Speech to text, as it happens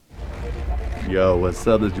Yo, what's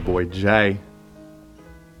up? It's your boy Jay.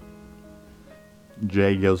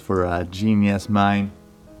 Jay goes for Genius Mind.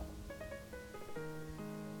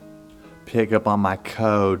 Pick up on my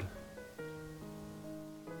code.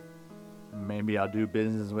 Maybe I'll do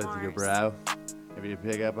business with you, bro. If you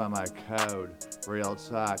pick up on my code. Real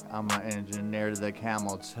talk, I'm an engineer to the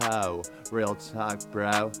camel toe. Real talk,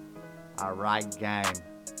 bro. Alright, game.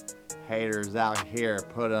 Haters out here,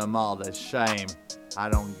 put them all to shame. I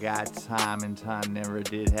don't got time, and time never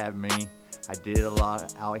did have me. I did a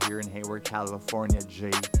lot out here in Hayward, California, G.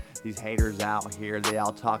 These haters out here, they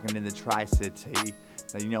all talking in the Tri-City.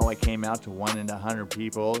 Now, you know I came out to 1 in 100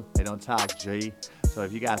 people. They don't talk, G. So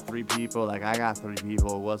if you got 3 people, like I got 3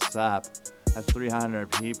 people, what's up? That's 300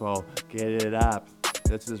 people. Get it up.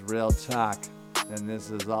 This is real talk, and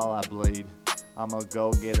this is all I bleed. I'm a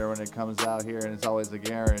go-getter when it comes out here, and it's always a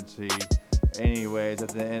guarantee. Anyways, at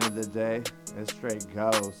the end of the day, it straight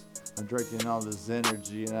goes. I'm directing all this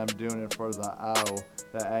energy, and I'm doing it for the O,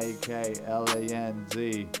 the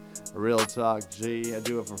A-K-L-A-N-D. Real talk, G. I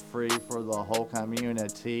do it for free for the whole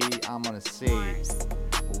community. I'm gonna see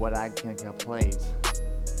what I can complete.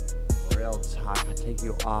 Real talk, I take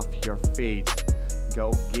you off your feet.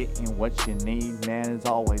 Go getting what you need, man, it's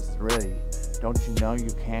always ready. Don't you know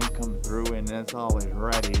you can come through and it's always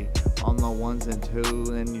ready. On the 1s and 2s,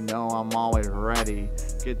 and you know I'm always ready.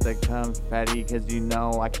 Get the confetti, cause you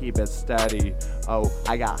know I keep it steady. Oh,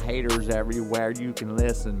 I got haters everywhere, you can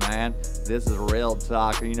listen, man. This is real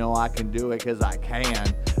talk, you know I can do it cause I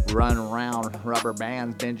can. Run around, rubber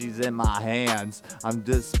bands, Benji's in my hands. I'm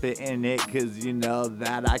just spitting it cause you know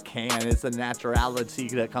that I can. It's a naturality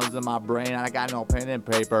that comes in my brain. I got no pen and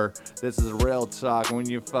paper. This is real talk. When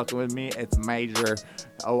you fucking with me, it's major.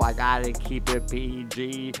 Oh, I gotta keep it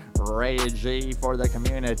PG, rated G for the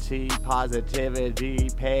community. Positivity,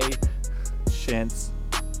 patience.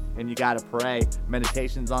 And you gotta pray.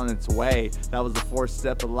 Meditation's on its way. That was the 4th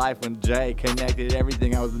step of life when Jay connected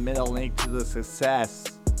everything. I was the middle link to the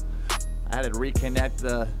success. I had to reconnect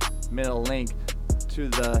the middle link to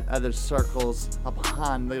the other circles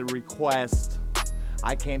upon the request.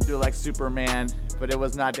 I came through like Superman, but it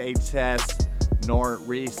was not a test nor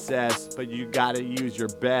recess, but you gotta use your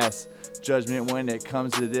best judgment when it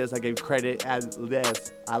comes to this. I gave credit at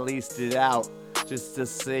this. I leased it out just to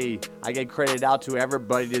see. I gave credit out to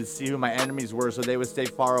everybody to see who my enemies were so they would stay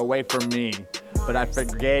far away from me. But I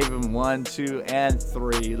forgave them 1, 2, and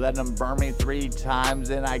 3. Let them burn me 3 times,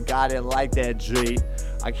 and I got it like that, G.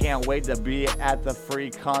 I can't wait to be at the free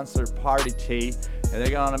concert party, T. And they're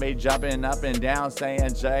gonna be jumping up and down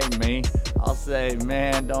saying, Jay, me. I'll say,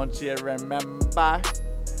 man, don't you remember?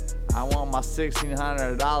 I want my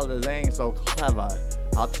 $1,600, they ain't so clever.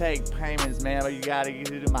 I'll take payments, man, but you gotta get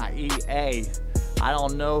to my EA. I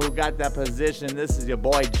don't know who got that position. This is your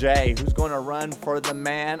boy Jay. Who's gonna run for the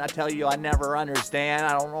man? I tell you, I never understand.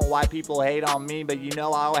 I don't know why people hate on me, but you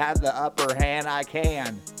know I'll have the upper hand. I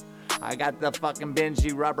can. I got the fucking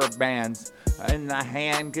Benji rubber bands in the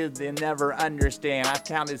hand, cause they never understand. I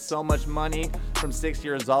counted so much money from 6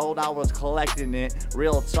 years old. I was collecting it.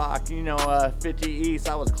 Real talk, you know, 50 East,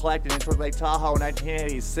 I was collecting it towards Lake Tahoe,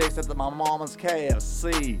 1986 at my mama's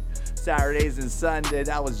KFC. Saturdays and Sundays,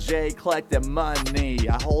 I was Jay collecting money.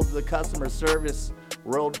 I hold the customer service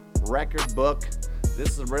world record book.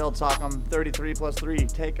 This is real talk. I'm 33 plus 3.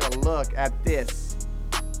 Take a look at this.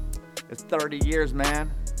 It's 30 years, man.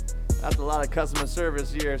 That's a lot of customer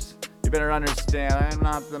service years. You better understand, I am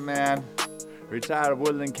not the man. Retired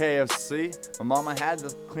Woodland KFC. My mama had the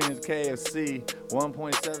cleanest KFC.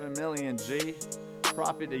 1.7 million G.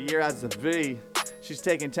 Profit a year as a V. She's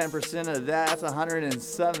taking 10% of that. That's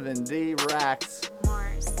 170 racks.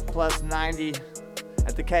 Plus 90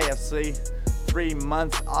 at the KFC. 3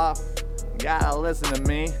 months off. You gotta listen to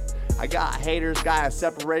me. I got haters, gotta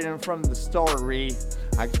separate them from the story.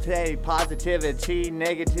 I can say positivity,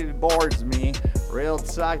 negative bores me. Real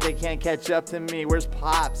talk, they can't catch up to me. Where's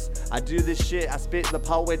Pops? I do this shit, I spit the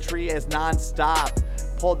poetry as non-stop.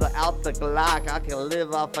 Pull out the Glock, I can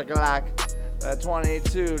live off a Glock. A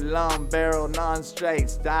 22 long barrel, non-straight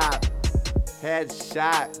stop.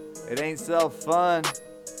 Headshot, it ain't so fun.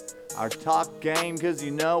 Our talk game, cause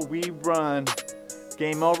you know we run.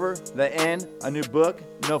 Game over, the end, a new book,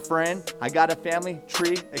 no friend. I got a family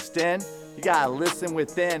tree, extend. You gotta listen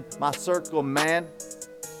within my circle, man.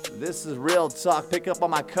 This is real talk. Pick up on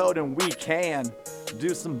my code and we can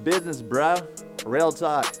do some business, bro. Real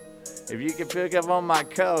talk. If you can pick up on my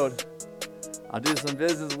code, I'll do some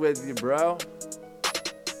business with you, bro.